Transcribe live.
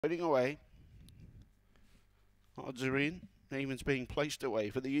Putting away. Odds are in. Neiman's being placed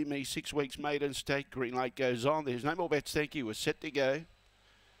away for the UME 6 weeks maiden stake. Green light goes on. There's no more bets. Thank you. We're set to go.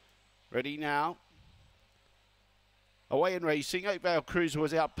 Ready now. Away and racing. Oakvale Cruiser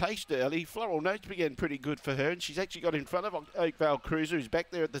was outpaced early. Floral Notes began pretty good for her, and she's actually got in front of Oakvale Cruiser, who's back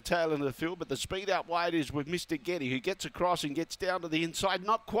there at the tail end of the field. But the speed out wide is with Mr. Getty, who gets across and gets down to the inside.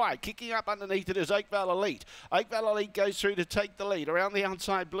 Not quite. Kicking up underneath it is Oakvale Elite. Oakvale Elite goes through to take the lead around the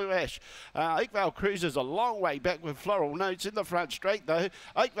outside Blue Ash. Oakvale Cruiser's a long way back with Floral Notes in the front straight, though.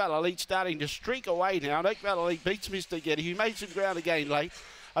 Oakvale Elite starting to streak away now, and Oakvale Elite beats Mr. Getty, who made some ground again late.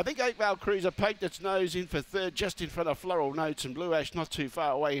 I think Oakvale Cruiser poked its nose in for third, just in front of Floral Notes, and Blue Ash not too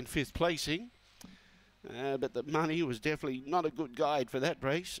far away in fifth placing. But the money was definitely not a good guide for that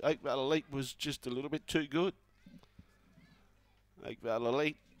race. Oakvale Elite was just a little bit too good. Oakvale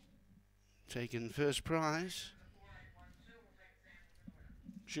Elite taking first prize.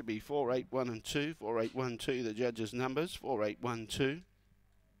 Should be 4, 8, 1 and 2. 4, 8, 1, 2, the judges' numbers. 4, 8, 1, 2.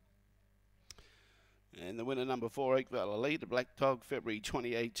 And the winner, number 4, Oakvale Elite, a Black Dog, February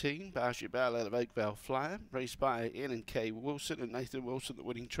 2018. Partial bail out of Oakvale Flyer, raced by N&K Wilson and Nathan Wilson, the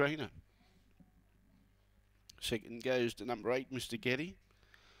winning trainer. Second goes to number 8, Mr. Getty,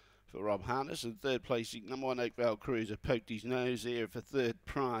 for Rob Harness. And third placing, number 1, Oakvale Cruiser, poked his nose there for third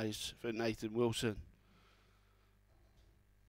prize for Nathan Wilson.